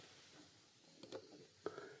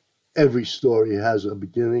Every story has a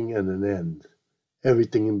beginning and an end.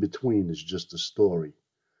 Everything in between is just a story.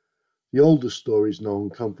 The oldest stories known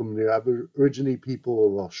come from the Aborigine people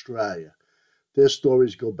of Australia. Their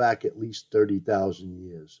stories go back at least 30,000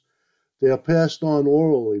 years. They are passed on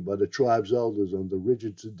orally by the tribe's elders under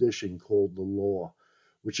rigid tradition called the law,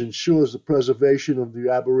 which ensures the preservation of the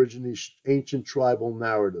Aborigines' ancient tribal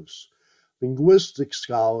narratives. Linguistic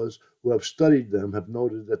scholars who have studied them have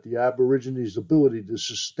noted that the Aborigines' ability to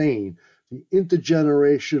sustain the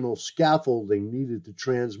intergenerational scaffolding needed to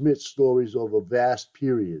transmit stories over vast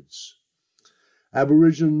periods.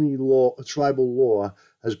 Aborigine tribal law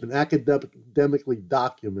has been academically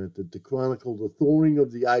documented to chronicle the thawing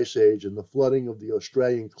of the Ice Age and the flooding of the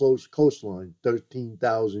Australian coastline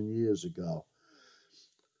 13,000 years ago.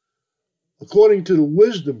 According to the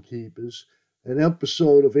Wisdom Keepers, an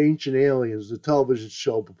episode of Ancient Aliens, the television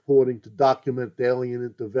show purporting to document alien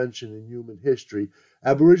intervention in human history,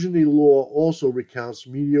 Aborigine law also recounts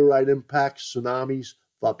meteorite impacts, tsunamis,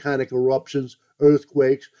 volcanic eruptions,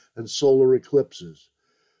 earthquakes, and solar eclipses.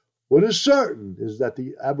 What is certain is that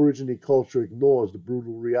the Aborigine culture ignores the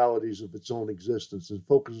brutal realities of its own existence and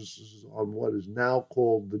focuses on what is now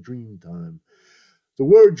called the dreamtime. The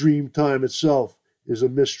word dreamtime itself is a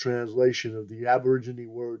mistranslation of the Aborigine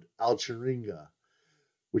word alcheringa,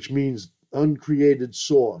 which means uncreated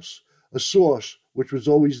source, a source which was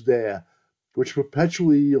always there, which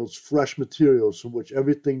perpetually yields fresh materials from which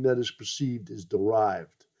everything that is perceived is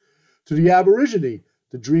derived. To the Aborigine,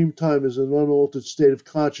 the dreamtime is an unaltered state of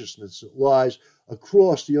consciousness that lies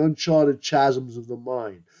across the uncharted chasms of the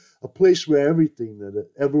mind, a place where everything that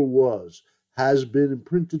ever was has been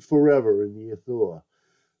imprinted forever in the aether.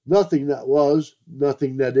 Nothing that was,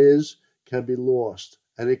 nothing that is, can be lost,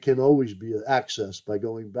 and it can always be accessed by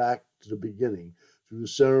going back to the beginning through the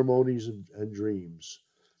ceremonies and dreams.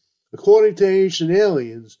 According to ancient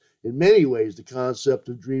aliens, in many ways the concept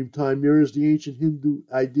of dreamtime mirrors the ancient Hindu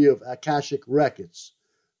idea of Akashic records.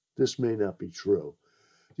 This may not be true.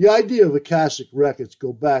 The idea of Akashic records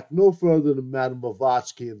go back no further than Madam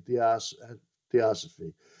Blavatsky and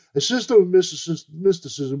Theosophy, a system of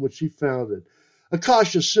mysticism which she founded.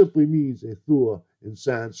 Akasha simply means aether in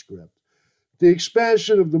Sanskrit. The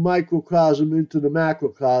expansion of the microcosm into the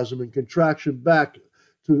macrocosm and contraction back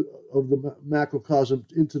of the macrocosm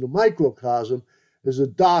into the microcosm is a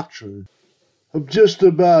doctrine of just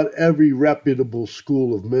about every reputable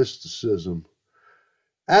school of mysticism.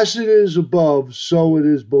 As it is above, so it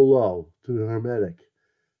is below, to the Hermetic.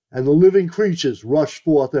 And the living creatures rush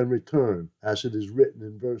forth and return, as it is written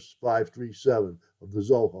in verse 537 of the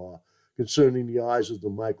Zohar, concerning the eyes of the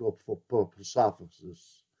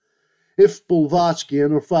Microprosopus. If Blavatsky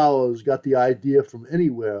and her followers got the idea from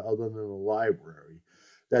anywhere other than a library,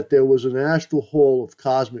 that there was an astral hall of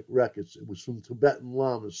cosmic records, it was from Tibetan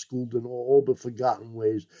lamas schooled in all but forgotten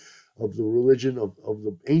ways of the religion of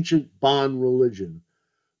the ancient Bon religion.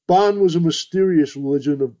 Bon was a mysterious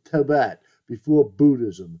religion of Tibet before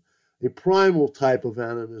Buddhism, a primal type of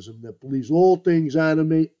animism that believes all things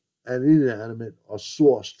animate and inanimate are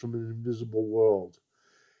sourced from an invisible world.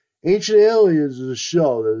 Ancient Aliens is a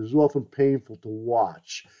show that is often painful to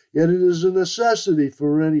watch, yet it is a necessity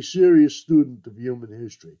for any serious student of human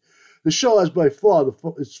history. The show has by far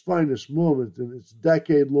its finest moment in its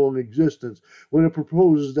decade-long existence when it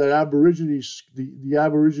proposes that the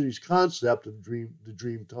Aborigines' concept of the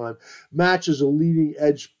dreamtime matches a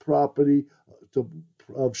leading-edge property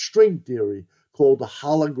of string theory called the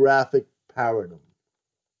holographic paradigm.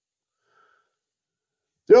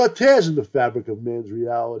 There are tears in the fabric of man's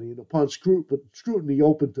reality, and upon scrutiny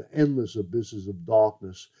open to endless abysses of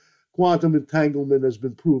darkness. Quantum entanglement has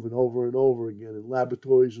been proven over and over again in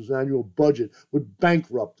laboratories whose annual budget would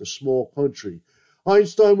bankrupt a small country.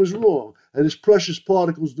 Einstein was wrong, and his precious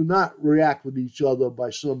particles do not react with each other by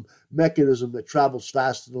some mechanism that travels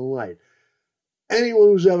faster than light. Anyone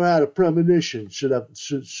who's ever had a premonition should have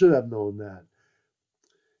known that.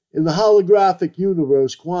 In the holographic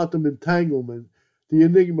universe, quantum entanglement, the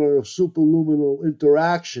enigma of superluminal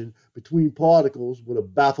interaction between particles, what a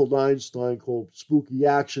baffled Einstein called spooky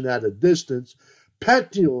action at a distance,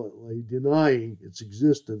 petulantly denying its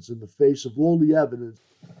existence in the face of all the evidence,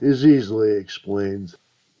 is easily explained.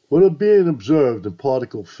 What are being observed in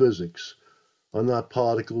particle physics are not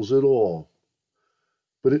particles at all,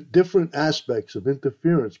 but different aspects of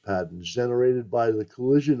interference patterns generated by the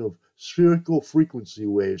collision of spherical frequency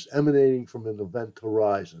waves emanating from an event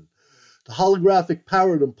horizon. The holographic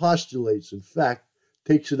paradigm postulates, in fact,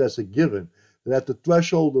 takes it as a given, that at the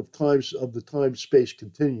threshold of the time-space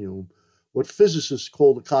continuum, what physicists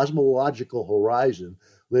call the cosmological horizon,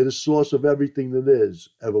 lay the source of everything that is,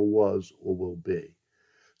 ever was, or will be.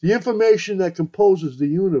 The information that composes the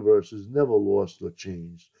universe is never lost or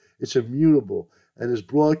changed. It's immutable and is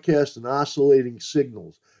broadcast in oscillating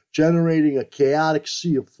signals, generating a chaotic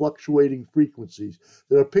sea of fluctuating frequencies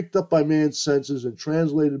that are picked up by man's senses and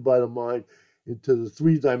translated by the mind into the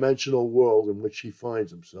three-dimensional world in which he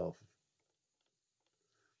finds himself.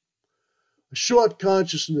 In short,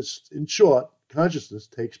 consciousness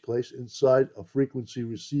takes place inside a frequency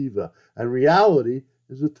receiver, and reality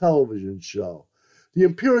is a television show. The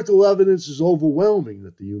empirical evidence is overwhelming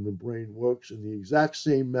that the human brain works in the exact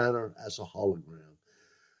same manner as a hologram.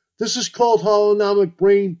 This is called holonomic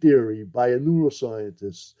brain theory by a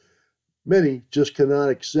neuroscientist. Many just cannot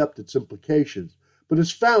accept its implications, but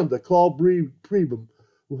its founder, Carl Pribram,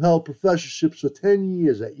 who held professorships for 10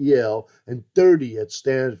 years at Yale and 30 at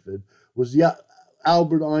Stanford, was the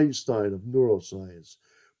Albert Einstein of neuroscience.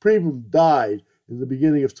 Pribram died in the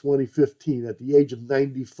beginning of 2015 at the age of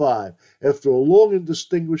 95 after a long and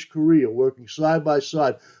distinguished career working side by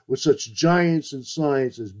side with such giants in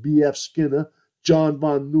science as B.F. Skinner, John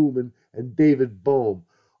von Neumann, and David Bohm,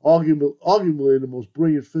 arguably the most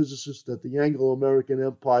brilliant physicists that the Anglo-American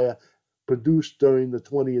Empire produced during the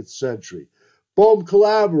 20th century. Bohm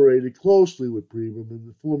collaborated closely with Pribram in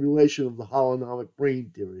the formulation of the holonomic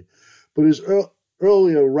brain theory, but his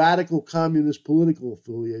earlier radical communist political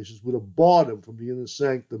affiliations would have barred him from the inner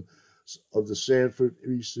sanctum of the Stanford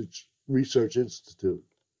Research Institute.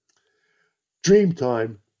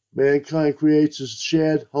 Dreamtime, mankind creates a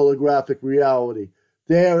shared holographic reality.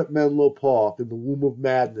 There at Menlo Park, in the womb of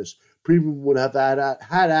madness, Pribram would have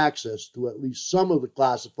had access to at least some of the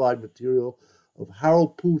classified material of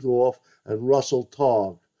Harold Puthoff and Russell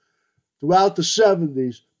Targ. Throughout the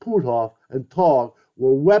 70s, Puthoff and Targ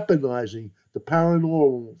were weaponizing the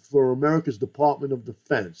paranormal for America's Department of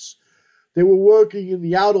Defense. They were working in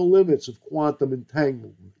the outer limits of quantum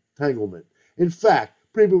entanglement. In fact,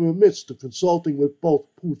 Pribram admits to consulting with both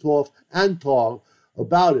Puthoff and Targ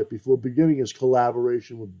about it before beginning his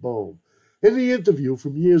collaboration with Bohm. In the interview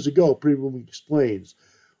from years ago, Pribram explains,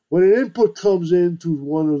 when an input comes into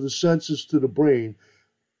one of the senses to the brain,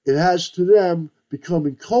 it has to them become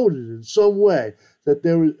encoded in some way that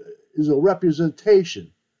there is a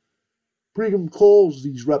representation. Pribram calls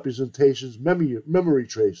these representations memory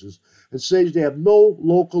traces and says they have no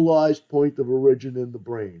localized point of origin in the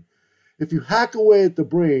brain. If you hack away at the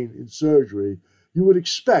brain in surgery, you would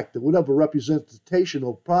expect that whatever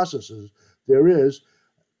representational processes there is,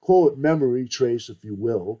 call it memory trace if you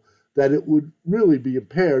will, that it would really be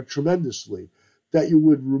impaired tremendously, that you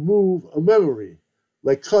would remove a memory,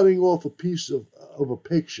 like cutting off a piece of a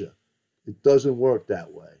picture. It doesn't work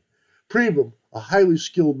that way. Pribram, a highly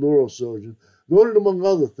skilled neurosurgeon, noted among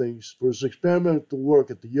other things for his experimental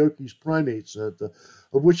work at the Yerkes Primate Center,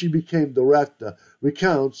 of which he became director,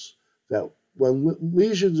 recounts that when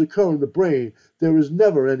lesions occur in the brain, there is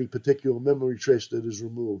never any particular memory trace that is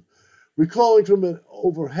removed. Recalling from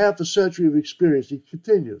over half a century of experience, he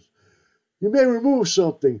continues, you may remove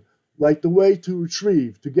something, like the way to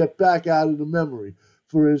retrieve, to get back out of the memory.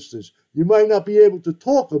 For instance, you might not be able to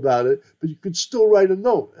talk about it, but you could still write a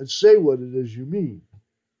note and say what it is you mean.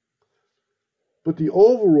 But the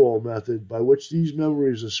overall method by which these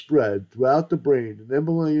memories are spread throughout the brain,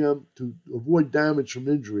 enabling them to avoid damage from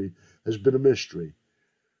injury, has been a mystery.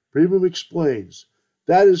 Pribram explains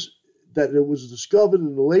that it was discovered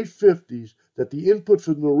in the late 50s that the input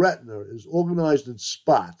from the retina is organized in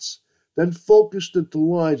spots, then focused into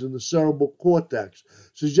lines in the cerebral cortex,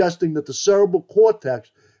 suggesting that the cerebral cortex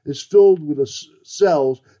is filled with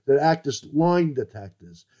cells that act as line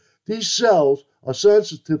detectors. These cells are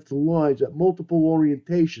sensitive to lines at multiple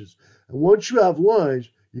orientations, and once you have lines,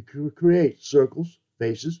 you can create circles,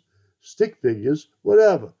 faces, stick figures,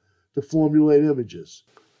 whatever, to formulate images.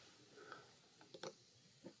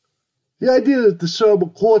 The idea that the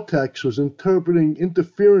cerebral cortex was interpreting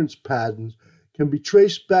interference patterns can be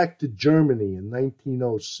traced back to Germany in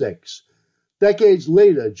 1906. Decades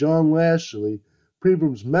later, John Lashley,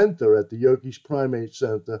 Pribram's mentor at the Yerkes Primate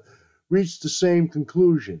Center, reached the same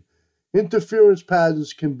conclusion. Interference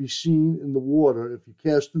patterns can be seen in the water if you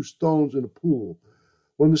cast two stones in a pool.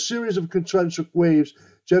 When the series of concentric waves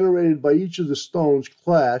generated by each of the stones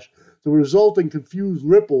clash, the resulting confused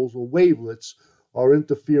ripples or wavelets are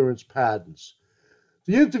interference patterns.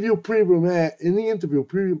 In the interview,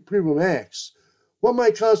 Pribram asks, what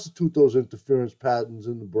might constitute those interference patterns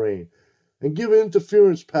in the brain? And given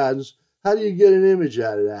interference patterns, how do you get an image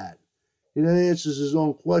out of that? He then answers his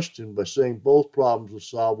own question by saying both problems were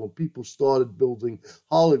solved when people started building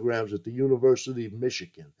holograms at the University of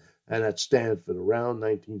Michigan and at Stanford around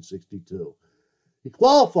 1962. He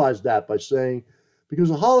qualifies that by saying, Because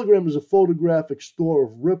a hologram is a photographic store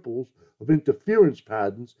of ripples, of interference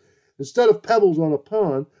patterns, instead of pebbles on a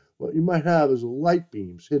pond, what you might have is light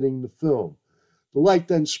beams hitting the film. The light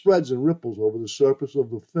then spreads and ripples over the surface of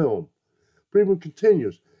the film. Prima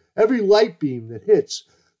continues, every light beam that hits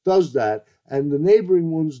does that, and the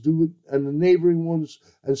neighboring ones do it,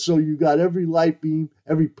 and so you got every light beam,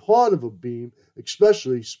 every part of a beam,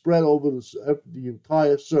 especially spread over the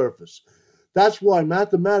entire surface. That's why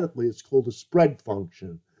mathematically it's called a spread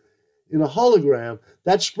function. In a hologram,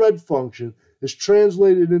 that spread function is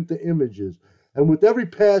translated into images, and with every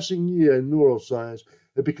passing year in neuroscience,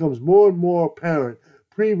 it becomes more and more apparent,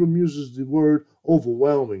 Pribram uses the word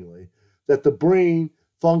overwhelmingly, that the brain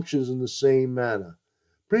functions in the same manner.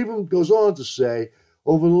 Pribram goes on to say,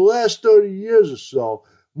 over the last 30 years or so,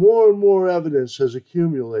 more and more evidence has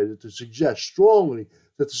accumulated to suggest strongly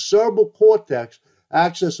that the cerebral cortex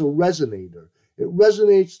acts as a resonator. It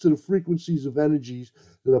resonates to the frequencies of energies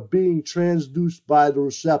that are being transduced by the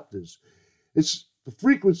receptors. It's the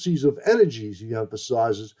frequencies of energies, he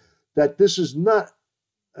emphasizes, that this is not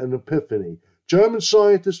an epiphany. German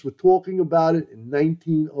scientists were talking about it in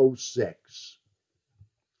 1906.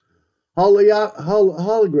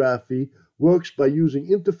 Holography works by using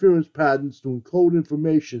interference patterns to encode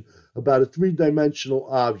information about a three-dimensional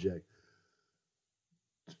object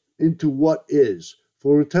into what is,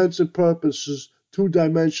 for intents and purposes,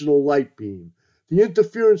 two-dimensional light beam. The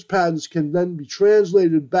interference patterns can then be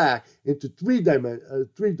translated back into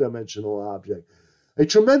three-dimensional object. A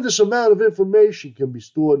tremendous amount of information can be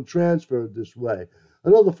stored and transferred this way.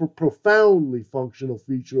 Another profoundly functional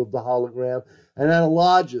feature of the hologram, and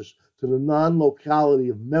analogous to the non-locality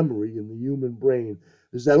of memory in the human brain,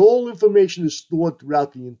 is that all information is stored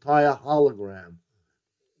throughout the entire hologram.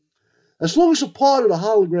 As long as a part of the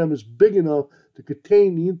hologram is big enough to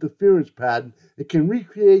contain the interference pattern, it can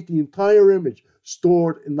recreate the entire image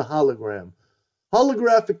stored in the hologram.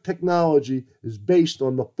 Holographic technology is based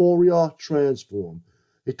on the Fourier transform,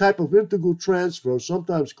 a type of integral transfer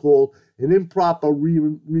sometimes called an improper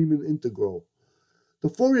Riemann integral. The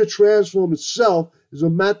Fourier transform itself is a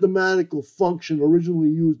mathematical function originally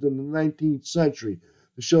used in the 19th century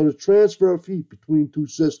to show the transfer of heat between two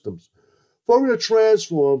systems. Fourier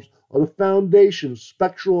transforms are the foundation of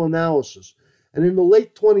spectral analysis, and in the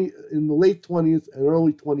late 20th and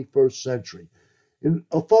early 21st century. In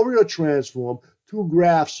a Fourier transform, two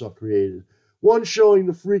graphs are created, one showing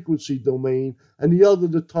the frequency domain and the other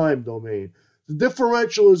the time domain. The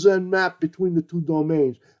differential is then mapped between the two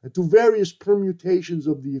domains, and through various permutations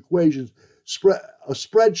of the equations, a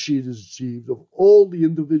spreadsheet is achieved of all the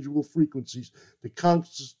individual frequencies that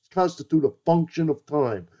constitute a function of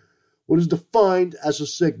time, what is defined as a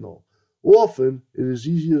signal. Often, it is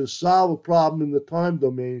easier to solve a problem in the time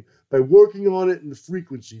domain by working on it in the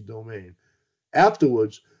frequency domain.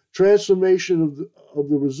 Afterwards, transformation of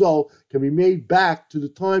the result can be made back to the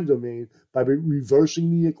time domain by reversing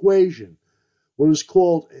the equation, what is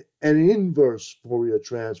called an inverse Fourier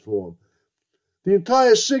transform. The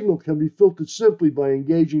entire signal can be filtered simply by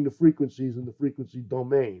engaging the frequencies in the frequency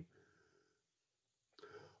domain.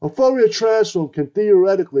 A Fourier transform can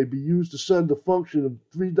theoretically be used to send a function of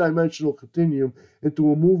three-dimensional continuum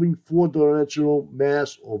into a moving four-dimensional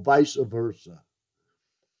mass or vice versa.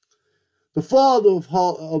 The father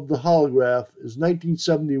of the holograph is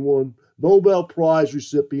 1971 Nobel Prize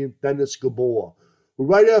recipient Denis Gabor, who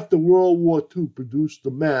right after World War II produced the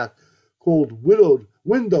math called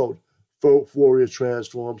windowed Fourier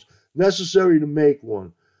transforms necessary to make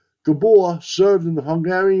one. Gabor served in the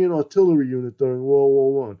Hungarian artillery unit during World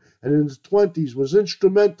War I, and in his 20s was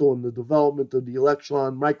instrumental in the development of the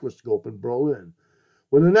electron microscope in Berlin.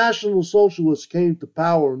 When the National Socialists came to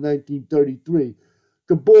power in 1933,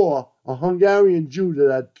 Gabor, a Hungarian Jew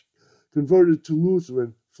that had converted to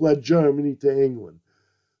Lutheran, fled Germany to England.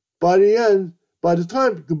 By the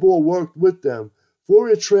time Gabor worked with them,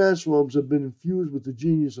 Fourier transforms had been infused with the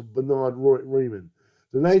genius of Bernard Riemann,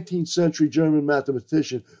 the 19th century German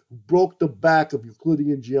mathematician who broke the back of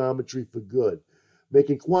Euclidean geometry for good,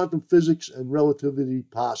 making quantum physics and relativity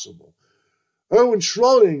possible. Erwin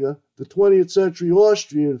Schrödinger, the 20th century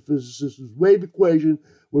Austrian physicist whose wave equation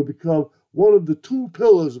would become one of the two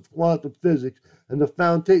pillars of quantum physics and the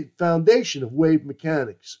foundation of wave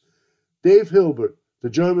mechanics. Dave Hilbert, the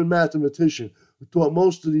German mathematician who taught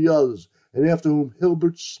most of the others, and after whom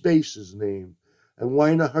Hilbert's space is named, and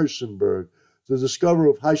Werner Heisenberg, the discoverer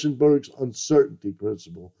of Heisenberg's uncertainty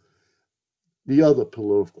principle, the other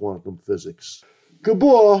pillar of quantum physics.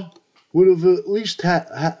 Gabor would have at least had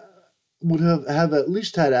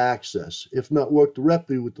access, if not worked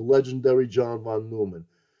directly with the legendary John von Neumann,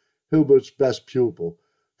 Hilbert's best pupil.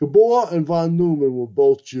 Gabor and von Neumann were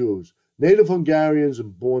both Jews, native Hungarians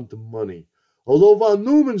and born to money. Although von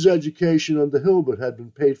Neumann's education under Hilbert had been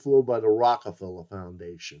paid for by the Rockefeller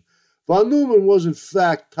Foundation, von Neumann was in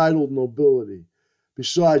fact titled nobility,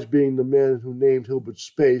 besides being the man who named Hilbert's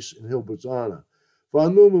space in Hilbert's honor.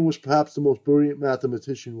 Von Neumann was perhaps the most brilliant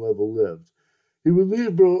mathematician who ever lived. He would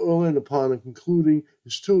leave Berlin upon concluding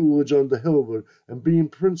his tutelage under Hilbert and be in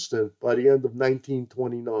Princeton by the end of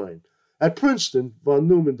 1929. At Princeton, von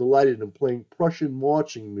Neumann delighted in playing Prussian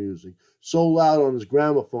marching music so loud on his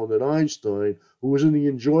gramophone that Einstein, who was in the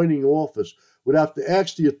adjoining office, would have to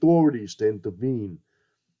ask the authorities to intervene.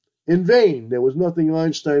 In vain, there was nothing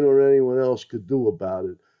Einstein or anyone else could do about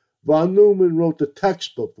it. Von Neumann wrote the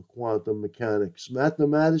textbook for quantum mechanics,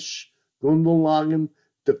 Mathematische Grundlagen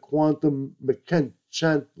der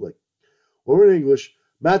Quantenmechanik, or in English,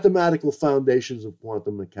 Mathematical Foundations of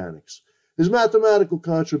Quantum Mechanics. His mathematical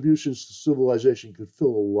contributions to civilization could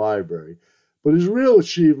fill a library, but his real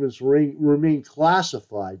achievements remain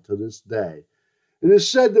classified to this day. It is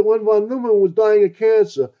said that when von Neumann was dying of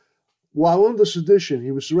cancer, while under sedation,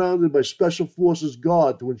 he was surrounded by Special Forces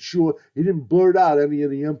guard to ensure he didn't blurt out any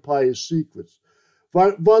of the Empire's secrets.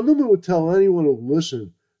 Von Neumann would tell anyone who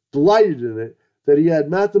listened, delighted in it, that he had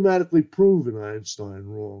mathematically proven Einstein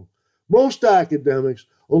wrong. Most academics,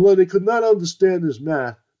 although they could not understand his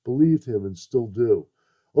math, believed him and still do.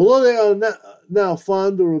 Although they are now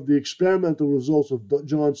fonder of the experimental results of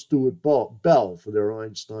John Stuart Bell for their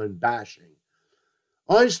Einstein bashing.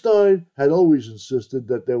 Einstein had always insisted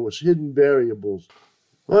that there were hidden variables.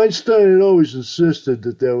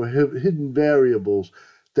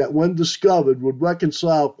 That, when discovered, would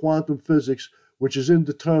reconcile quantum physics, which is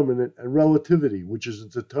indeterminate, and relativity, which is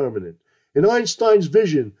indeterminate. In Einstein's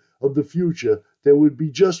vision of the future, there would be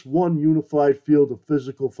just one unified field of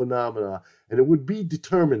physical phenomena, and it would be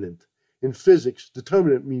determinate. In physics,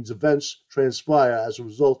 determinate means events transpire as a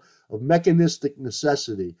result of mechanistic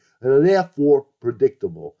necessity and are therefore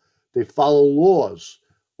predictable. They follow laws.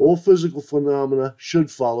 All physical phenomena should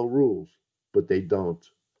follow rules, but they don't.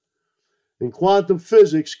 In quantum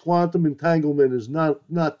physics, quantum entanglement is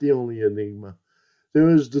not the only enigma. There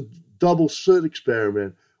is the double slit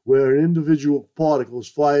experiment, where an individual particle is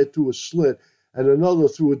fired through a slit and another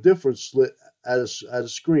through a different slit at a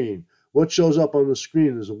screen. What shows up on the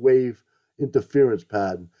screen is a wave interference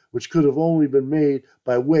pattern, which could have only been made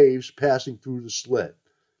by waves passing through the slit.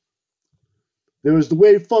 There is the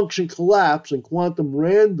wave function collapse and quantum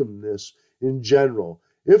randomness in general.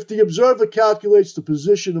 If the observer calculates the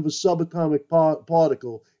position of a subatomic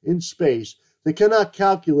particle in space, they cannot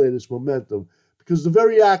calculate its momentum, because the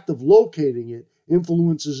very act of locating it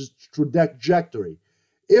influences its trajectory.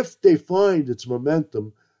 If they find its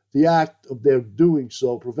momentum, the act of their doing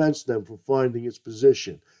so prevents them from finding its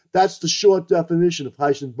position. That's the short definition of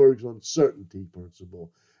Heisenberg's uncertainty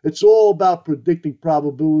principle. It's all about predicting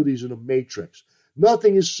probabilities in a matrix.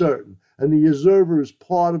 Nothing is certain, and the observer is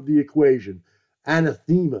part of the equation.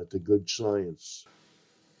 Anathema to good science.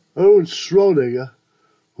 Erwin Schrödinger,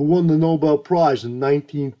 who won the Nobel Prize in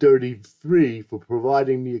 1933 for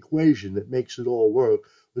providing the equation that makes it all work,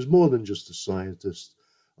 was more than just a scientist.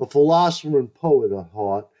 A philosopher and poet at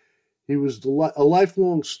heart, he was a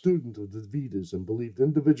lifelong student of the Vedas and believed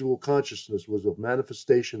individual consciousness was a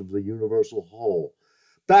manifestation of the universal whole.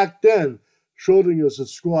 Back then, Schrödinger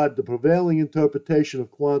described the prevailing interpretation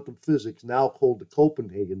of quantum physics, now called the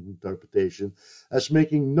Copenhagen interpretation, as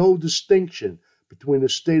making no distinction between the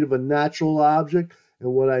state of a natural object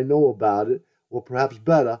and what I know about it, or perhaps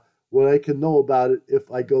better, what I can know about it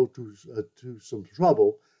if I go to some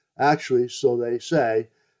trouble. Actually, so they say,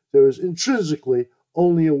 there is intrinsically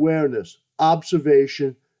only awareness,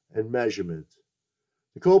 observation, and measurement.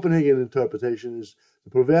 The Copenhagen interpretation is the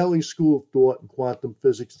prevailing school of thought in quantum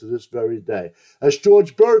physics to this very day. As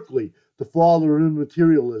George Berkeley, the father of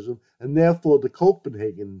immaterialism, and therefore the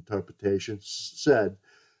Copenhagen interpretation, said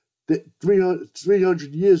that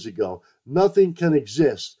 300 years ago, nothing can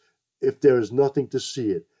exist if there is nothing to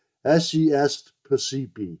see it. Esse est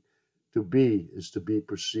percipi. To be is to be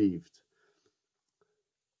perceived.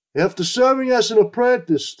 After serving as an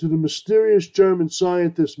apprentice to the mysterious German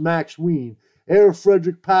scientist Max Wien, heir of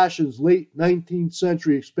Frederick Paschen's late 19th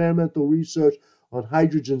century experimental research on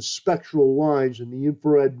hydrogen spectral lines in the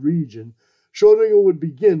infrared region, Schrödinger would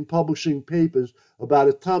begin publishing papers about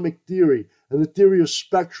atomic theory and the theory of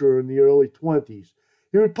spectra in the early 20s.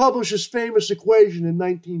 He would publish his famous equation in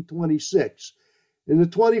 1926. In the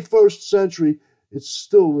 21st century, it's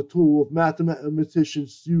still the tool of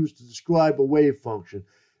mathematicians used to describe a wave function.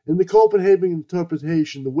 In the Copenhagen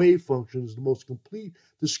interpretation, the wave function is the most complete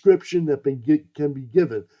description that can be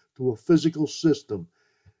given to a physical system.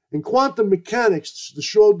 In quantum mechanics, the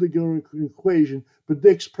Schrödinger equation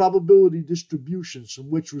predicts probability distributions from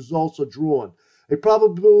which results are drawn. A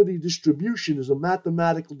probability distribution is a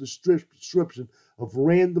mathematical description of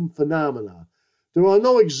random phenomena. There are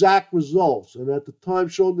no exact results, and at the time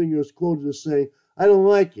Schrödinger is quoted as saying, "I don't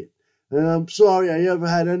like it, and I'm sorry I ever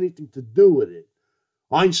had anything to do with it."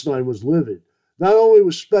 Einstein was livid. Not only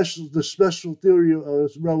was the special theory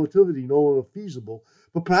of relativity no longer feasible,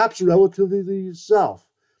 but perhaps relativity itself.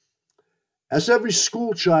 "As every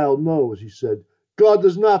schoolchild knows," he said, "God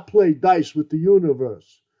does not play dice with the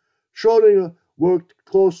universe." Schrödinger worked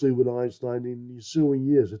closely with Einstein in the ensuing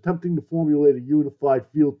years, attempting to formulate a unified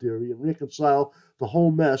field theory and reconcile the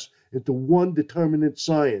whole mess into one determinate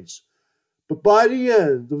science. But by the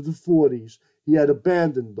end of the 40s, he had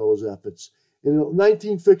abandoned those efforts. In a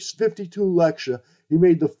 1952 lecture, he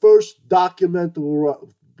made the first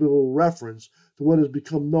documentable reference to what has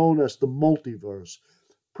become known as the multiverse,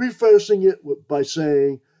 prefacing it by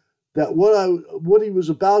saying that what he was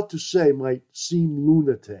about to say might seem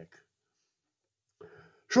lunatic.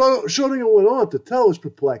 Schrödinger went on to tell his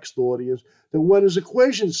perplexed audience that when his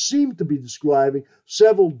equations seem to be describing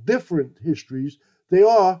several different histories, they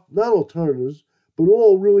are not alternatives, but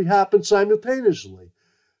all really happen simultaneously.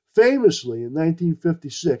 Famously, in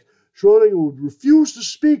 1956, Schrödinger would refuse to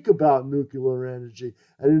speak about nuclear energy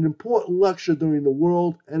at an important lecture during the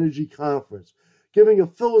World Energy Conference, giving a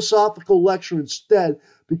philosophical lecture instead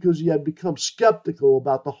because he had become skeptical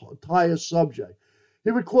about the entire subject. He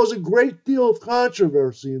would cause a great deal of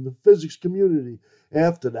controversy in the physics community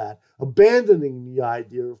after that, abandoning the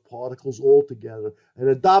idea of particles altogether and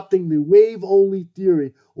adopting the wave-only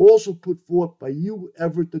theory also put forth by Hugh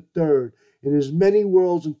Everett III in his many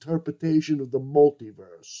worlds interpretation of the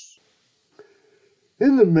multiverse.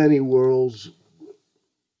 In the many worlds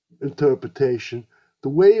interpretation, the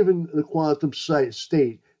wave in the quantum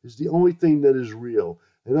state is the only thing that is real,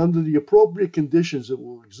 and under the appropriate conditions it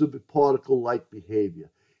will exhibit particle-like behavior.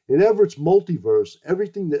 In Everett's multiverse,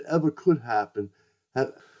 everything that ever could happen,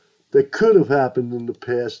 that could have happened in the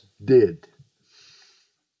past, did.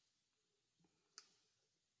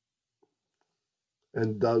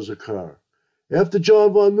 And does occur. After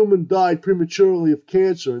John von Neumann died prematurely of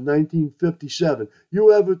cancer in 1957,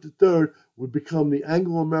 Hugh Everett III would become the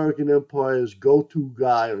Anglo-American Empire's go-to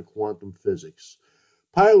guy on quantum physics.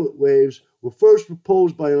 Pilot waves were first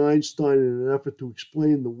proposed by Einstein in an effort to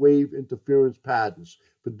explain the wave interference patterns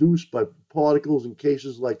produced by particles in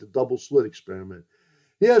cases like the double-slit experiment.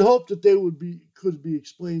 He had hoped that they could be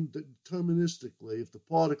explained deterministically if the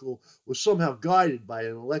particle was somehow guided by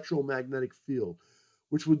an electromagnetic field,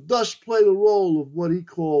 which would thus play the role of what he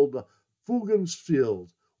called the Fugens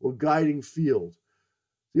field, or guiding field.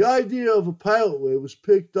 The idea of a pilot wave was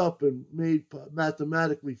picked up and made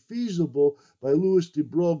mathematically feasible by Louis de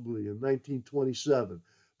Broglie in 1927,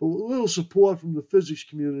 but with little support from the physics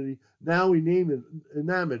community, now enamored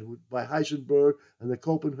by Heisenberg and the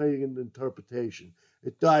Copenhagen interpretation.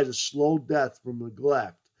 It died a slow death from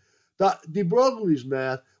neglect. De Broglie's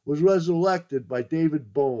math was resurrected by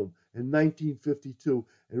David Bohm in 1952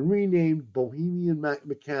 and renamed Bohemian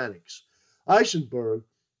mechanics. Heisenberg,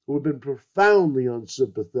 who had been profoundly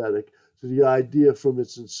unsympathetic to the idea from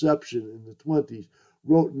its inception in the 20s,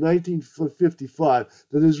 wrote in 1955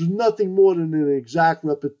 that it was nothing more than an exact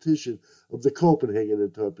repetition of the Copenhagen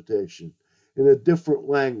interpretation in a different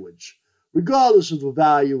language. Regardless of the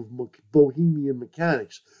value of Bohemian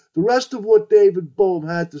mechanics, the rest of what David Bohm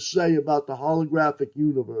had to say about the holographic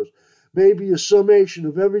universe may be a summation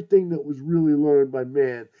of everything that was really learned by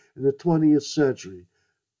man in the 20th century.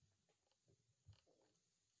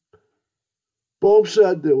 Bohm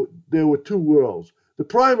said there were two worlds. The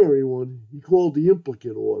primary one he called the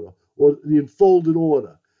implicate order, or the enfolded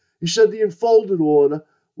order. He said the enfolded order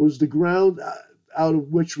was the ground out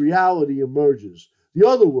of which reality emerges. The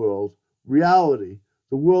other world, reality,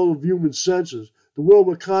 the world of human senses, the world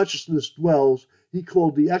where consciousness dwells, he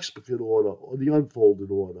called the explicate order, or the unfolded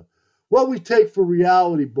order. What we take for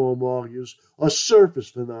reality, Bohm argues, are surface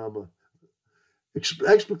phenomena,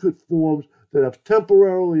 explicate forms that have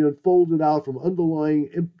temporarily unfolded out from an underlying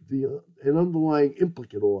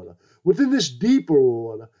implicate order. Within this deeper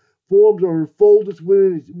order, forms are enfolded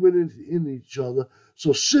within each other,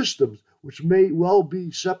 so systems, which may well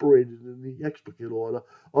be separated in the explicate order,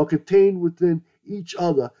 are contained within each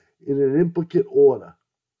other in an implicate order.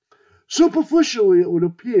 Superficially, it would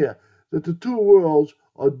appear that the two worlds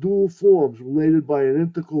are dual forms related by an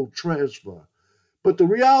integral transfer. But the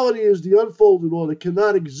reality is the unfolded order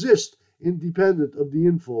cannot exist independent of the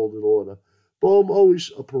enfolded order. Bohm,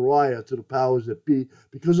 always a pariah to the powers that be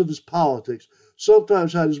because of his politics,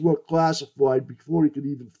 sometimes had his work classified before he could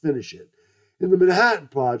even finish it. In the Manhattan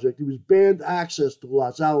Project, he was banned access to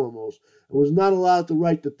Los Alamos and was not allowed to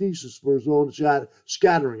write the thesis for his own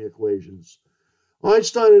scattering equations.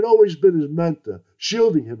 Einstein had always been his mentor,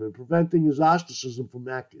 shielding him and preventing his ostracism from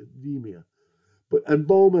academia. And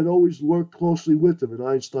Bohm had always worked closely with him in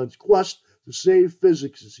Einstein's quest to save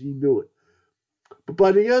physics as he knew it. But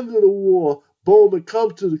by the end of the war, Bohm had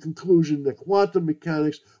come to the conclusion that quantum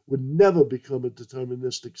mechanics would never become a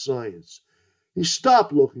deterministic science. He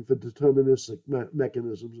stopped looking for deterministic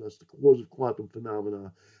mechanisms as the cause of quantum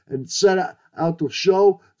phenomena and set out to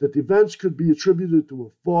show that the events could be attributed to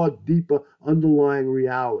a far deeper underlying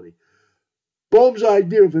reality. Bohm's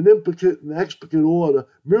idea of an implicate and explicate order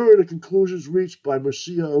mirrored the conclusions reached by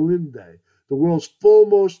Mircea Eliade, the world's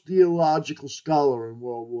foremost theological scholar in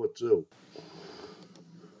World War II.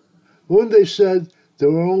 Eliade said there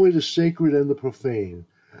are only the sacred and the profane.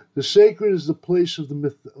 The sacred is the place of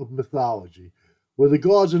mythology, where the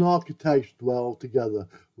gods and archetypes dwell together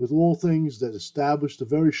with all things that establish the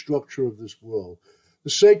very structure of this world. The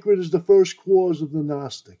sacred is the first cause of the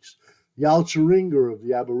Gnostics, the alcheringa of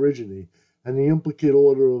the Aborigine, and the implicate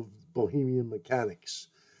order of Bohemian mechanics.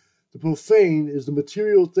 The profane is the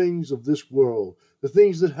material things of this world, the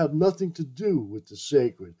things that have nothing to do with the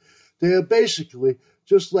sacred. They are basically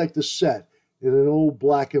just like the set in an old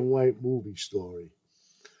black and white movie story.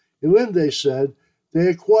 Eliade said, they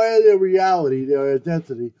acquire their reality, their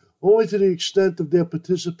identity, only to the extent of their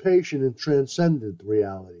participation in transcendent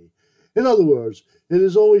reality. In other words, it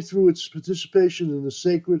is only through its participation in the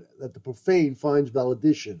sacred that the profane finds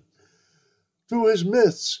validation. Through his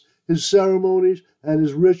myths, his ceremonies, and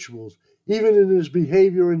his rituals, even in his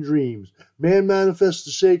behavior and dreams, man manifests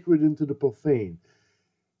the sacred into the profane.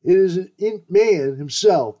 It is man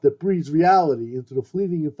himself that breathes reality into the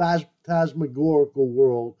fleeting and phantasmagorical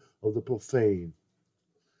world of the profane.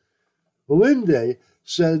 Eliade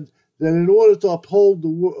said that in order to uphold the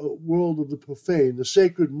world of the profane, the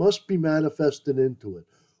sacred must be manifested into it,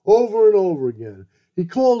 over and over again. He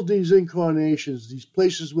called these incarnations, these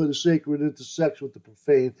places where the sacred intersects with the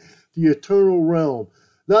profane, the eternal realm,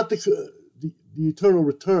 not the eternal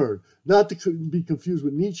return, not to be confused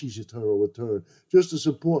with Nietzsche's eternal return, just as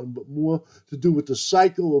important, but more to do with the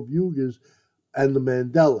cycle of yugas and the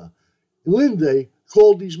mandala. Eliade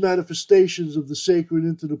called these manifestations of the sacred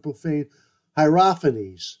into the profane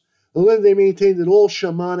hierophanies. Eliade maintained that all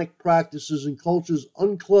shamanic practices and cultures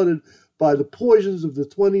uncluttered by the poisons of the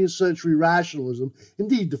 20th century rationalism,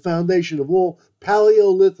 indeed the foundation of all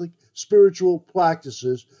Paleolithic spiritual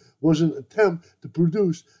practices, was an attempt to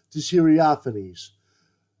produce these hierophanies.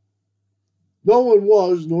 No one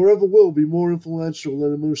was, nor ever will be, more influential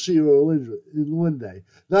than Mircea Eliade,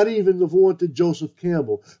 not even the vaunted Joseph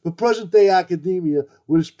Campbell. But present-day academia,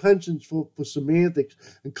 with its penchant for semantics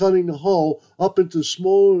and cutting the whole up into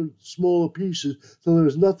smaller and smaller pieces till there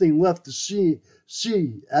is nothing left to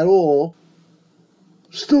see at all,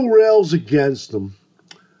 still rails against them.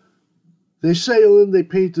 They say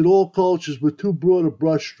Eliade painted all cultures with too broad a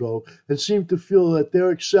brushstroke and seem to feel that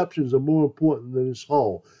their exceptions are more important than his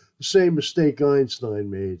whole, the same mistake Einstein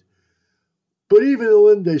made. But even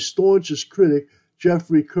Eliade's staunchest critic,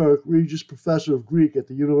 Geoffrey Kirk, Regius Professor of Greek at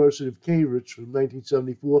the University of Cambridge from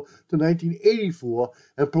 1974 to 1984,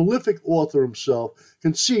 and prolific author himself,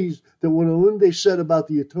 concedes that what Eliade said about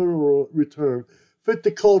the eternal return fit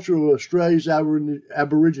the culture of Australia's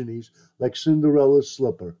Aborigines like Cinderella's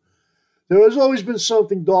slipper. There has always been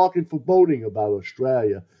something dark and foreboding about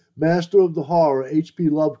Australia. Master of the horror H.P.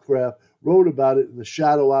 Lovecraft wrote about it in The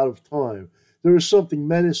Shadow Out of Time. There is something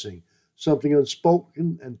menacing, something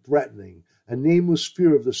unspoken and threatening, a nameless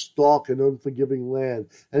fear of the stark and unforgiving land,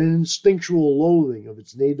 and an instinctual loathing of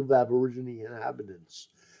its native Aborigine inhabitants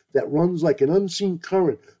that runs like an unseen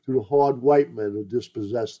current through the hard white men who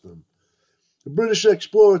dispossessed them. The British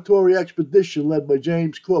exploratory expedition led by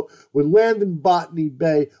James Cook would land in Botany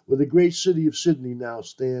Bay, where the great city of Sydney now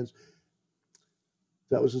stands.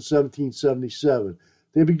 That was in 1777.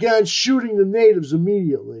 They began shooting the natives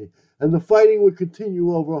immediately, and the fighting would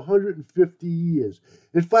continue over 150 years.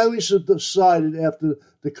 It finally subsided after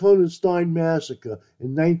the Coastline massacre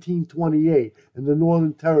in 1928 in the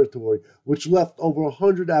Northern Territory, which left over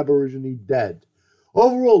 100 Aborigine dead.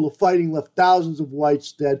 Overall, the fighting left thousands of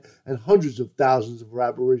whites dead and hundreds of thousands of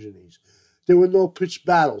Aborigines. There were no pitched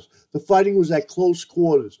battles. The fighting was at close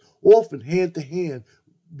quarters, often hand-to-hand,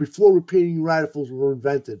 before repeating rifles were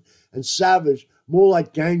invented, and savage, more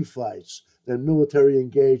like gang fights. than military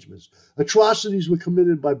engagements. Atrocities were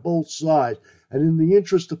committed by both sides, and in the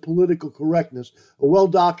interest of political correctness, a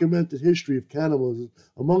well-documented history of cannibalism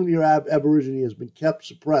among the Aborigine has been kept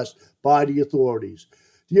suppressed by the authorities.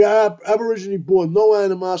 The Aborigine bore no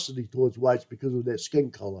animosity towards whites because of their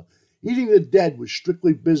skin color. Eating the dead was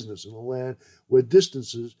strictly business in a land where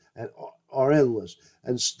distances are endless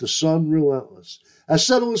and the sun relentless. As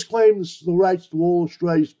settlers claimed the rights to all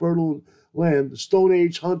Australia's fertile land, the Stone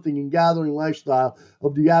Age hunting and gathering lifestyle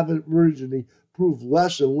of the Aborigine proved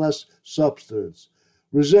less and less substance.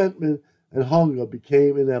 Resentment and hunger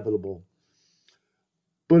became inevitable.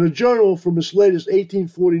 But a journal from its latest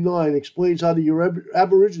 1849 explains how the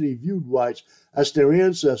Aborigine viewed whites as their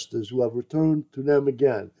ancestors who have returned to them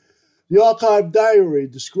again. The archived diary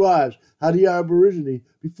describes how the Aborigine,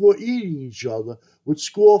 before eating each other, would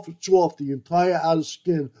scourge off the entire outer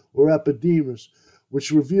skin or epidermis,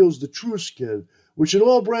 which reveals the true skin, which in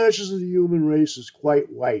all branches of the human race is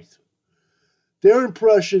quite white. Their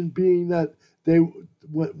impression being that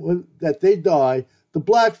when they die, the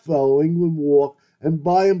black fellow, England walk, and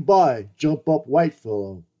by, jump up white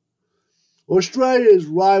fellow. Australia is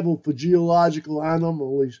rivaled for geological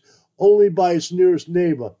anomalies only by its nearest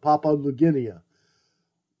neighbor, Papua New Guinea.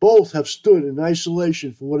 Both have stood in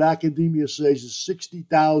isolation for what academia says is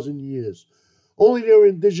 60,000 years. Only their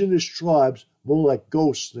indigenous tribes, more like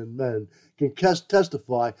ghosts than men, can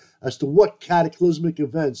testify as to what cataclysmic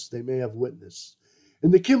events they may have witnessed. In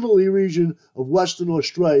the Kimberley region of Western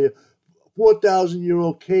Australia,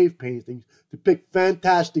 4,000-year-old cave paintings depict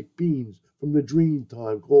fantastic beings from the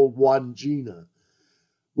dreamtime called Wandjina.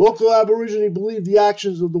 Local Aborigine believe the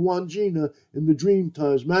actions of the Wandjina in the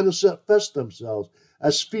dreamtimes manifest themselves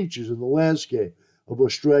as features in the landscape of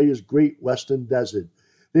Australia's great western desert.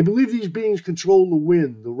 They believe these beings control the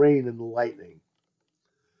wind, the rain, and the lightning.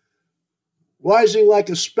 Rising like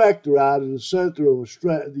a spectre out of the center of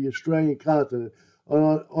the Australian continent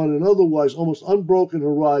on an otherwise almost unbroken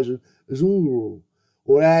horizon is Uluru,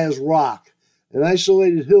 or Ayers Rock, an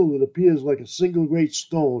isolated hill that appears like a single great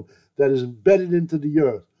stone that is embedded into the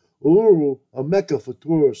earth. Uluru, a mecca for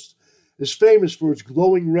tourists, is famous for its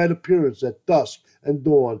glowing red appearance at dusk and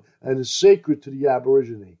dawn and is sacred to the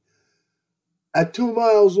Aborigine. At 2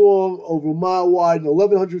 miles long, over a mile wide, and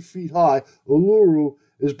 1,100 feet high, Uluru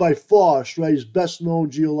is by far Australia's best-known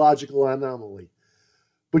geological anomaly.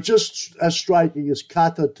 But just as striking is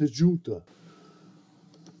Kata Tajuta.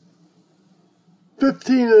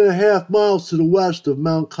 15.5 miles to the west of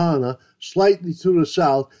Mount Kana, slightly to the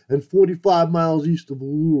south, and 45 miles east of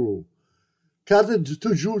Uluru. Kata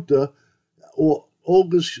Tajuta, or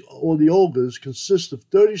the Olgas, consists of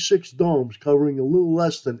 36 domes covering a little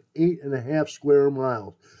less than 8.5 square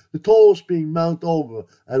miles, the tallest being Mount Olga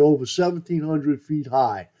at over 1,700 feet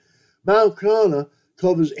high. Mount Kana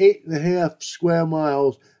covers 8.5 square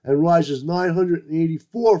miles and rises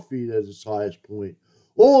 984 feet at its highest point.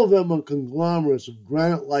 All of them are conglomerates of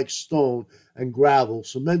granite-like stone and gravel,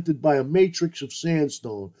 cemented by a matrix of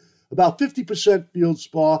sandstone, about 50%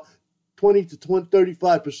 feldspar, 20 to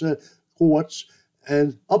 35% quartz,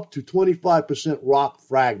 and up to 25% rock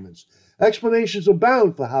fragments. Explanations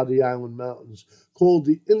abound for how the island mountains, called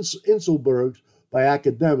the Inselbergs by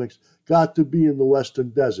academics, got to be in the western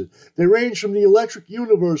desert. They range from the electric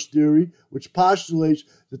universe theory, which postulates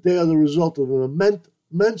that they are the result of an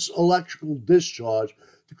immense electrical discharge,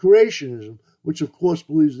 to creationism, which of course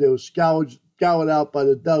believes they were scoured out by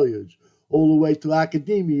the deluge, all the way to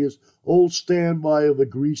academia's old standby of a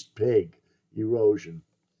greased pig, erosion.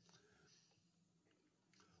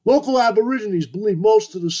 Local Aborigines believe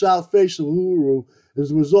most of the south face of Uluru is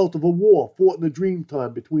the result of a war fought in the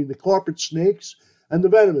dreamtime between the carpet snakes and the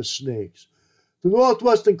venomous snakes. The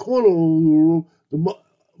northwestern corner of Uluru,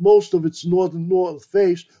 most of its north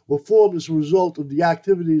face, were formed as a result of the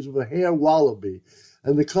activities of a hare wallaby,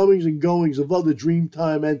 and the comings and goings of other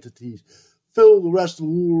dreamtime entities fill the rest of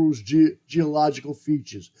Uluru's geological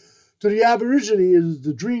features. To the Aborigine, it is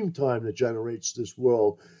the dreamtime that generates this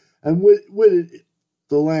world, and with it,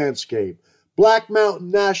 the landscape. Black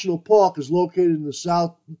Mountain National Park is located in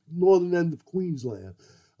the northern end of Queensland,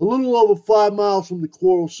 a little over 5 miles from the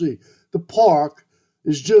Coral Sea. The park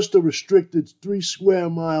is just a restricted 3 square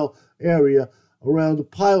mile area around a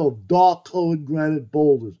pile of dark-colored granite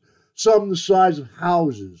boulders, some the size of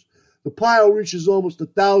houses. The pile reaches almost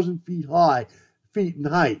 1,000 feet in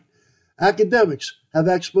height. Academics have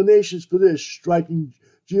explanations for this striking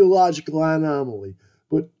geological anomaly,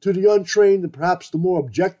 but to the untrained and perhaps the more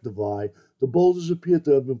objective eye, the boulders appear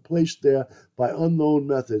to have been placed there by unknown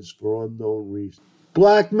methods for unknown reasons.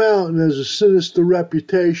 Black Mountain has a sinister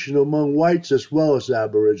reputation among whites as well as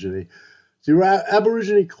Aborigine. The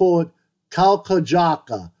Aborigine call it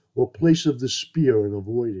Kalkajaka, or place of the spear, and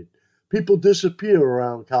avoid it. People disappear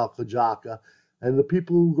around Kalkajaka, and the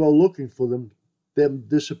people who go looking for them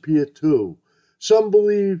disappear too. Some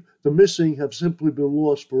believe the missing have simply been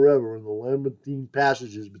lost forever in the labyrinthine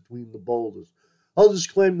passages between the boulders. Others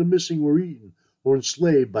claim the missing were eaten or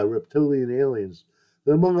enslaved by reptilian aliens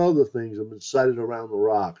that, among other things, have been sighted around the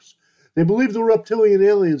rocks. They believe the reptilian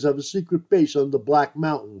aliens have a secret base under Black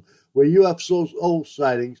Mountain, where UFO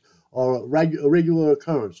sightings are a regular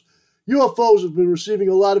occurrence. UFOs have been receiving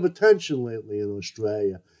a lot of attention lately in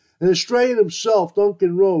Australia. An Australian himself,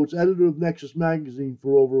 Duncan Rhodes, editor of Nexus magazine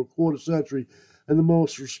for over a quarter century and the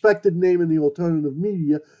most respected name in the alternative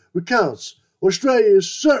media, recounts Australia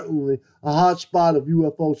is certainly a hot spot of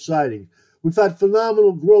UFO sightings. We've had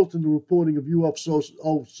phenomenal growth in the reporting of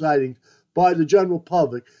UFO sightings by the general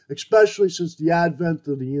public, especially since the advent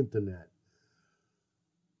of the Internet.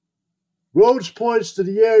 Rhodes points to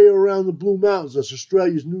the area around the Blue Mountains as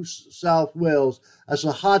Australia's New South Wales as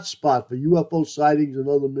a hot spot for UFO sightings and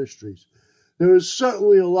other mysteries. There is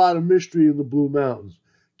certainly a lot of mystery in the Blue Mountains.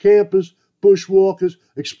 Campers, bushwalkers,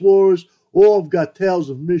 explorers, all have got tales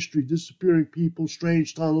of mystery, disappearing people,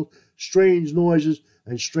 strange tunnels, strange noises,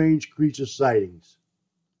 and strange creature sightings.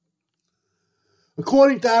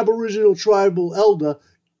 According to Aboriginal tribal elder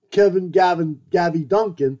Gavy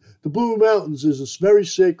Duncan, the Blue Mountains is a very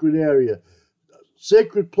sacred area,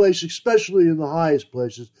 sacred place, especially in the highest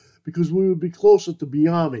places, because we would be closer to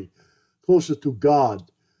Biami, closer to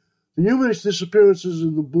God. The numerous disappearances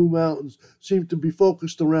in the Blue Mountains seem to be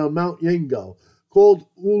focused around Mount Yingo, called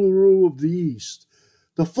Uluru of the East.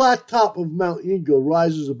 The flat top of Mount Yingo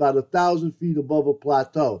rises about 1,000 feet above a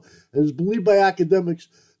plateau and is believed by academics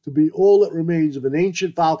to be all that remains of an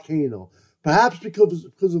ancient volcano. Perhaps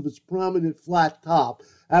because of its prominent flat top,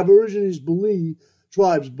 Aborigines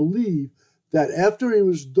tribes believe that after he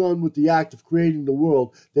was done with the act of creating the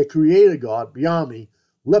world, their creator god, Biami,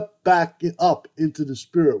 leapt back up into the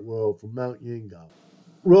spirit world from Mount Yingo.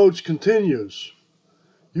 Rhodes continues.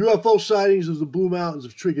 UFO sightings of the Blue Mountains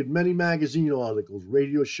have triggered many magazine articles,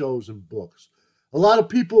 radio shows, and books. A lot of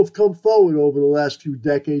people have come forward over the last few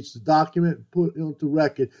decades to document and put into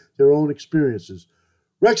record their own experiences.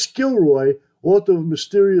 Rex Gilroy, author of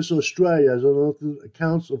Mysterious Australia, has unearthed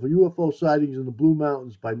accounts of UFO sightings in the Blue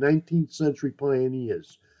Mountains by 19th century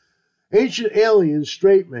pioneers. Ancient alien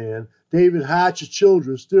straight man David Hatch of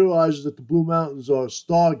Childress theorizes that the Blue Mountains are a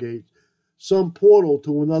stargate, some portal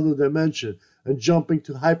to another dimension, and jumping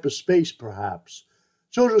to hyperspace perhaps.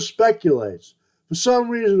 Childress speculates. For some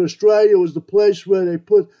reason, Australia was the place where they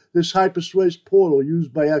put this hyperspace portal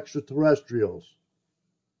used by extraterrestrials.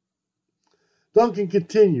 Duncan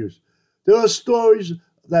continues. There are stories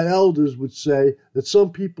that elders would say that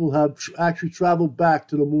some people have actually traveled back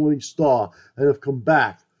to the morning star and have come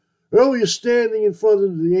back. Earlier, standing in front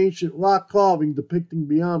of the ancient rock carving depicting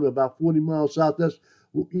Biami about 40 miles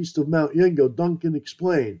southeast of Mount Yingo, Duncan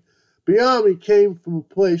explained. Biami came from a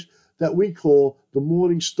place that we call the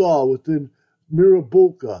morning star within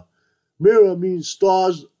Mirabuka. Mira means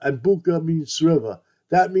stars and Buka means river.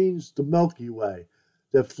 That means the Milky Way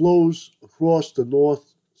that flows across the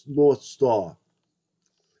North Star.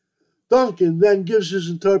 Duncan then gives his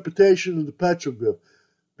interpretation of the petroglyph.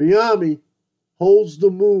 Biami holds the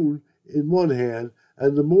moon in one hand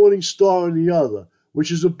and the morning star in the other,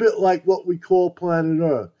 which is a bit like what we call planet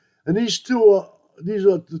Earth. And these are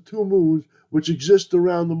the two moons which exist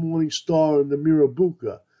around the morning star and the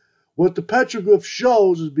Mirabuka. What the petroglyph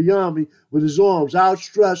shows is Biami with his arms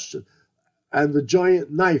outstretched and the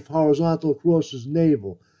giant knife horizontal across his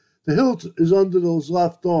navel. The hilt is under his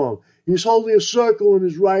left arm. He is holding a circle in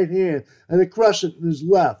his right hand and a crescent in his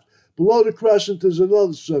left. Below the crescent is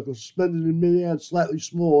another circle suspended in midair and slightly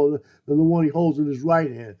smaller than the one he holds in his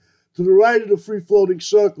right hand. To the right of the free-floating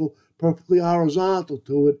circle, perfectly horizontal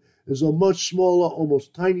to it, is a much smaller,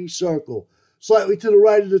 almost tiny circle. Slightly to the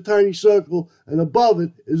right of the tiny circle and above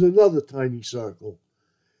it is another tiny circle.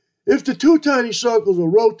 If the two tiny circles are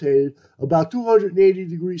rotated about 280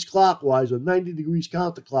 degrees clockwise or 90 degrees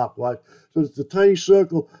counterclockwise, so that the tiny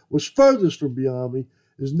circle was furthest from Biami,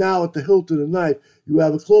 is now at the hilt of the knife, you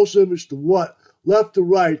have a close image to what, left to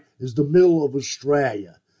right, is the middle of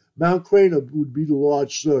Australia. Mount Crana would be the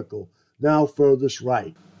large circle, now furthest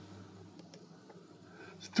right.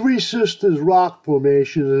 Three Sisters Rock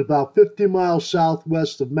Formation is about 50 miles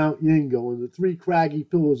southwest of Mount Yingo and the three craggy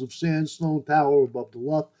pillars of sandstone tower above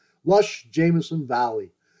the lush Jameson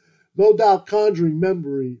Valley. No doubt conjuring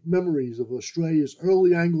memories of Australia's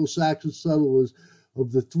early Anglo-Saxon settlers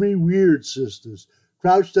of the three weird sisters,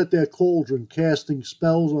 crouched at their cauldron casting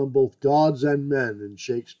spells on both gods and men in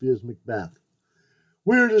Shakespeare's Macbeth.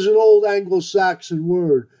 Weird is an old Anglo-Saxon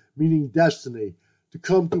word meaning destiny, to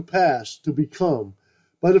come to pass, to become.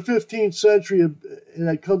 By the 15th century, it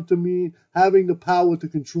had come to mean having the power to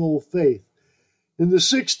control fate. In the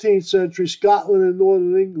 16th century, Scotland and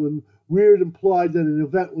Northern England, weird implied that an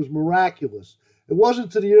event was miraculous. It wasn't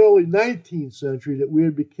until the early 19th century that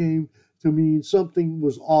weird became to mean something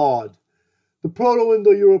was odd. The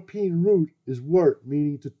Proto-Indo-European root is wort,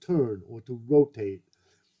 meaning to turn or to rotate.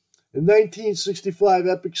 In 1965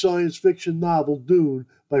 epic science fiction novel Dune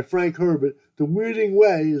by Frank Herbert, the weirding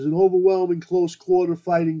way is an overwhelming close-quarter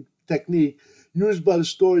fighting technique used by the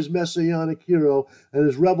story's messianic hero and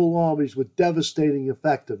his rebel armies with devastating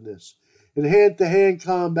effectiveness. In hand-to-hand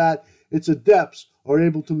combat, its adepts are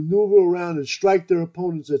able to maneuver around and strike their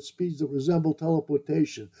opponents at speeds that resemble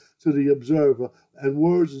teleportation to the observer, and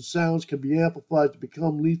words and sounds can be amplified to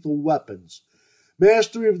become lethal weapons.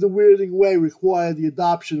 Mastery of the weirding way required the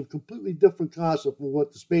adoption of completely different concept of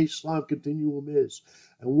what the space-time continuum is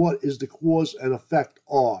and what is the cause and effect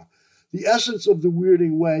are. The essence of the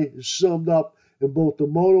weirding way is summed up in both the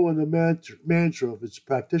motto and the mantra of its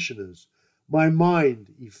practitioners. My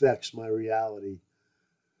mind affects my reality.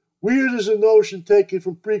 Weird is a notion taken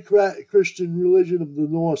from pre-Christian religion of the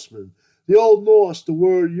Norsemen. The Old Norse, the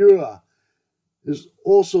word Ura, is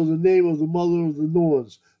also the name of the mother of the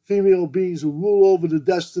Norns, female beings who rule over the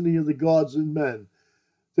destiny of the gods and men.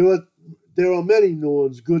 There are many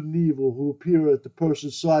Norns, good and evil, who appear at the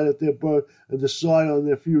person's side at their birth and decide on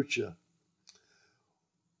their future.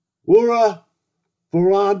 Ura,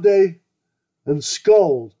 Verande, and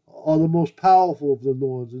Skuld are the most powerful of the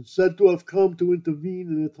Norns and said to have come to intervene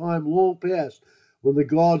in a time long past when the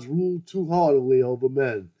gods ruled too heartily over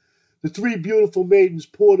men. The three beautiful maidens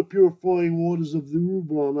pour the purifying waters of the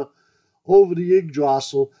Rubrana over the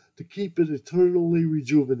Yggdrasil to keep it eternally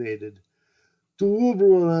rejuvenated. The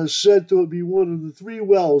Rubrana is said to be one of the three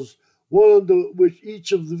wells, one under which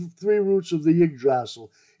each of the three roots of the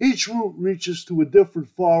Yggdrasil. Each root reaches to a different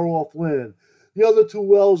far-off land. The other two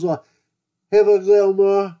wells are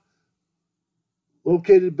Hevergelmar,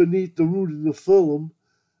 located beneath the root of the Fulham,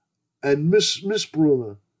 and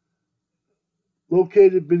Misbruna,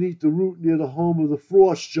 located beneath the root near the home of the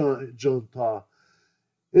Frost Junta.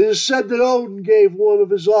 It is said that Odin gave one of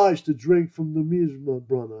his eyes to drink from the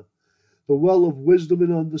Misbruna, the well of wisdom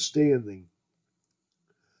and understanding.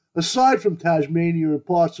 Aside from Tasmania and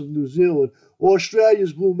parts of New Zealand,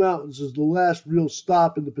 Australia's Blue Mountains is the last real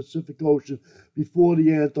stop in the Pacific Ocean before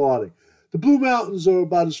the Antarctic. The Blue Mountains are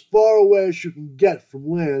about as far away as you can get from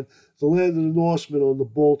land, the land of the Norsemen on the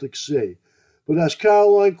Baltic Sea. But as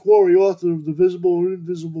Caroline Quarry, author of The Visible and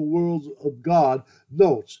Invisible Worlds of God,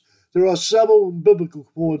 notes, there are several biblical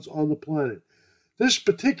chords on the planet. This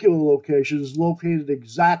particular location is located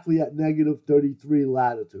exactly at negative 33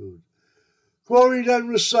 latitude. Quarry then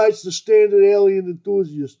recites the standard alien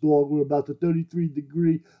enthusiast dogma about the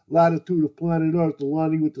 33-degree latitude of planet Earth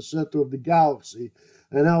aligning with the center of the galaxy,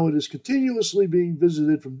 and how it is continuously being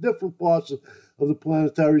visited from different parts of the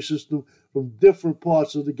planetary system, from different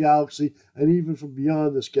parts of the galaxy, and even from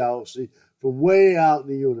beyond this galaxy, from way out in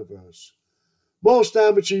the universe. Most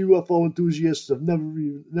amateur UFO enthusiasts have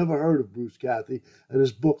never heard of Bruce Cathy and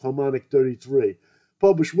his book Harmonic 33,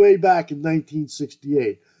 published way back in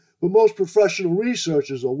 1968. But most professional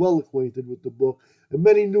researchers are well acquainted with the book, and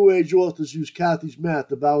many New Age authors use Cathy's math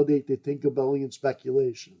to validate their Tinkerbellian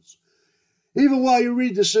speculations. Even while you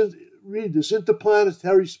read this,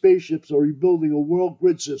 interplanetary spaceships are rebuilding a world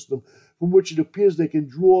grid system from which it appears they can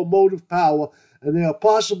draw motive power, and they are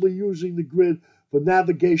possibly using the grid for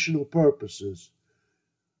navigational purposes.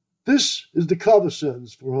 This is the cover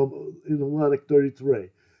sentence in Harmonic 33.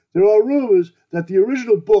 There are rumors that the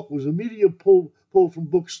original book was immediately pulled from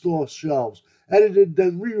bookstore shelves, edited,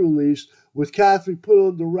 then re-released, with Cathy put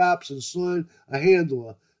under wraps and signed a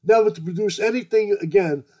handler, never to produce anything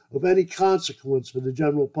again of any consequence for the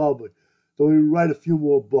general public, though he would write a few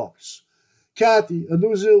more books. Cathy, a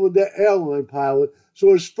New Zealand airline pilot,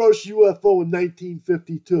 saw his first UFO in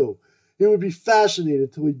 1952. He would be fascinated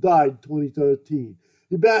until he died in 2013.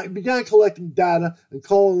 He began collecting data and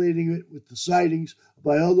correlating it with the sightings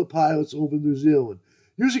by other pilots over New Zealand.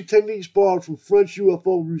 Using techniques borrowed from French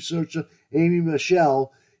UFO researcher Amy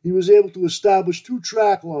Michel, he was able to establish two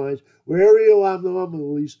track lines where aerial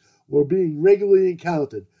anomalies were being regularly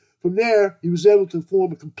encountered. From there, he was able to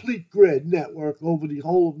form a complete grid network over the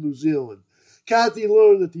whole of New Zealand. Cathy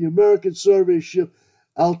learned that the American survey ship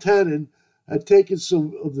Altanin had taken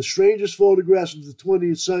some of the strangest photographs of the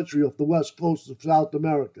 20th century off the west coast of South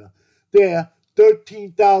America. There,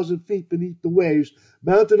 13,000 feet beneath the waves,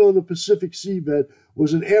 mounted on the Pacific seabed,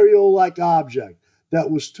 was an aerial-like object. that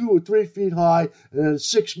was 2 or 3 feet high and had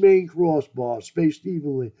 6 main crossbars spaced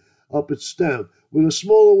evenly up its stem, with a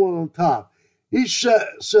smaller one on top. Each set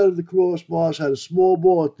of the crossbars had a small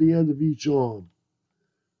ball at the end of each arm.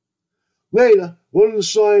 Later, one of the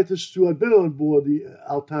scientists who had been on board the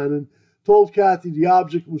Altanin told Kathy the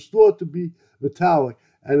object was thought to be metallic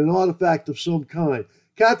and an artifact of some kind.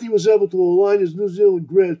 Kathy was able to align his New Zealand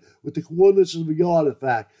grid with the coordinates of the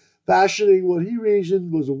artifact, fashioning what he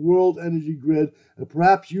reasoned was a world energy grid and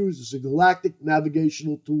perhaps used as a galactic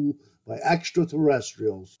navigational tool by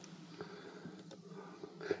extraterrestrials.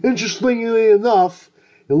 Interestingly enough,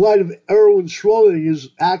 in light of Erwin Schrodinger's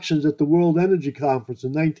actions at the World Energy Conference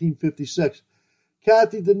in 1956,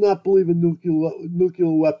 Kathy did not believe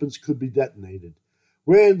nuclear weapons could be detonated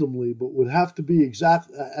randomly, but would have to be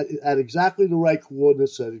at exactly the right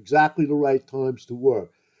coordinates at exactly the right times to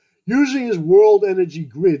work. Using his world energy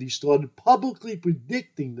grid, he started publicly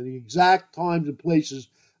predicting the exact times and places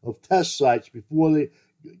of test sites before they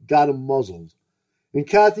got him muzzled. In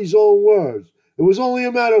Kathy's own words, "It was only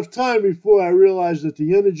a matter of time before I realized that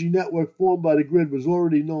the energy network formed by the grid was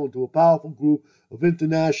already known to a powerful group of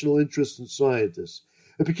international interests and scientists.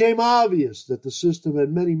 It became obvious that the system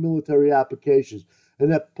had many military applications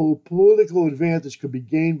and that political advantage could be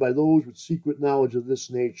gained by those with secret knowledge of this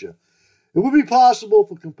nature. It would be possible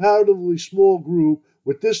for a comparatively small group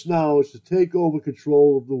with this knowledge to take over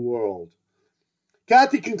control of the world."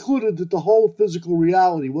 Kathy concluded that the whole physical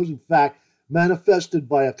reality was in fact manifested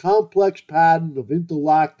by a complex pattern of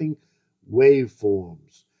interlocking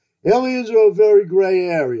waveforms. Aliens are a very gray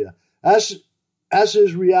area, as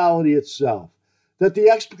is reality itself. That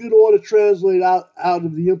the explicit order translate out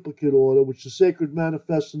of the implicit order, which the sacred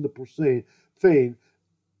manifests in the profane,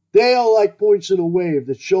 they are like points in a wave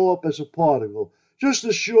that show up as a particle, just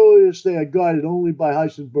as surely as they are guided only by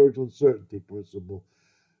Heisenberg's uncertainty principle.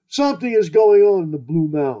 Something is going on in the Blue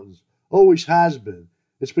Mountains, always has been.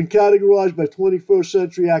 It's been categorized by 21st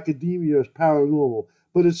century academia as paranormal,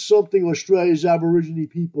 but it's something Australia's Aborigine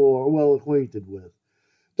people are well acquainted with.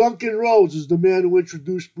 Duncan Rhodes is the man who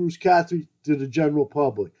introduced Bruce Cathy to the general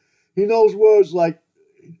public. He knows words like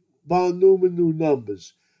von Neumann knew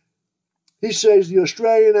numbers. He says the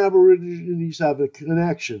Australian Aborigines have a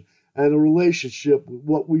connection and a relationship with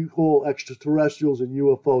what we call extraterrestrials and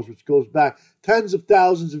UFOs, which goes back tens of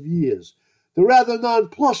thousands of years. They're rather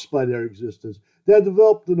nonplussed by their existence. They have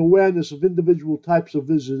developed an awareness of individual types of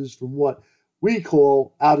visitors from what we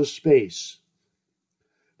call outer space.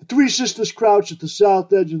 The Three Sisters crouch at the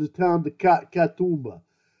south edge of the town of Katoomba,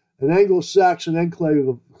 an Anglo-Saxon enclave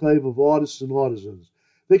of artists and artisans.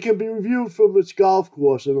 They can be viewed from its golf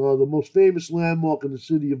course and are the most famous landmark in the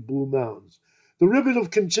city of Blue Mountains. The ribbon of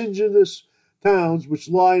contiguous towns which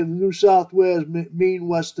lie in the New South Wales Main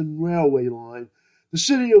Western Railway line, the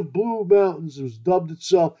city of Blue Mountains has dubbed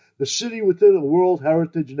itself the city within a World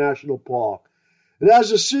Heritage National Park. It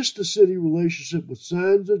has a sister city relationship with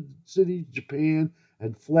Sansa City, Japan,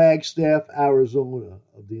 and Flagstaff, Arizona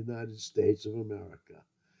of the United States of America.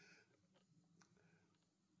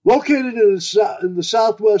 Located in the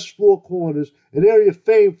southwest Four Corners, an area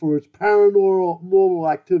famed for its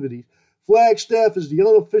paranormal activities, Flagstaff is the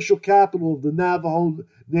unofficial capital of the Navajo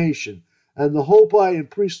Nation, and the Hopi and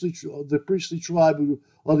the priestly tribe who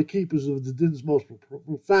are the keepers of the Din's most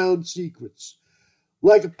profound secrets.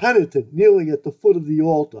 Like a penitent kneeling at the foot of the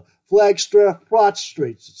altar, Flagstaff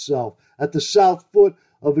prostrates itself at the south foot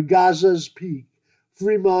of Agassiz Peak,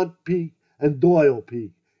 Fremont Peak, and Doyle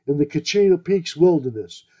Peak in the Kachina Peaks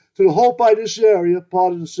wilderness. To the Hopi, this area,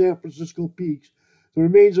 part of the San Francisco Peaks, the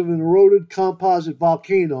remains of an eroded composite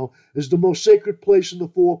volcano, is the most sacred place in the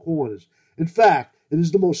Four Corners. In fact, it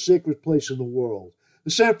is the most sacred place in the world.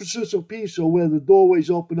 The San Francisco Peaks are where the doorways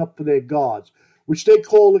open up for their gods, which they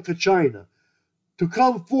call the Kachina, to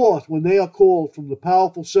come forth when they are called from the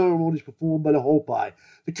powerful ceremonies performed by the Hopi.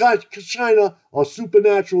 The Kachina are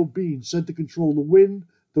supernatural beings sent to control the wind,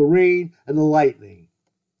 the rain, and the lightning.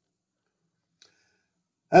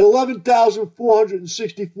 At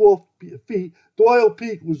 11,464 feet, Doyle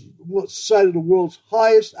Peak was cited the world's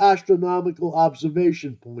highest astronomical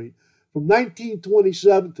observation point from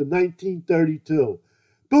 1927 to 1932.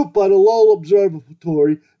 Built by the Lowell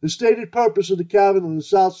Observatory, the stated purpose of the cavern on the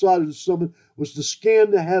south side of the summit was to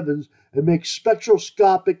scan the heavens and make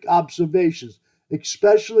spectroscopic observations,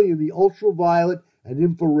 especially in the ultraviolet and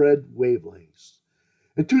infrared wavelengths.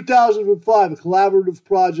 In 2005, a collaborative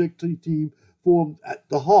project team formed at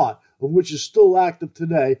the heart of which is still active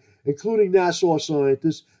today, including Nassau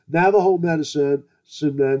scientists, Navajo medicine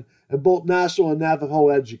men, and both Nassau and Navajo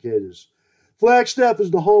educators. Flagstaff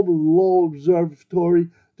is the home of the Lowell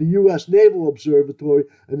Observatory, the U.S. Naval Observatory,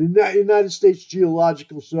 and the United States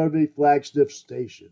Geological Survey Flagstaff Station.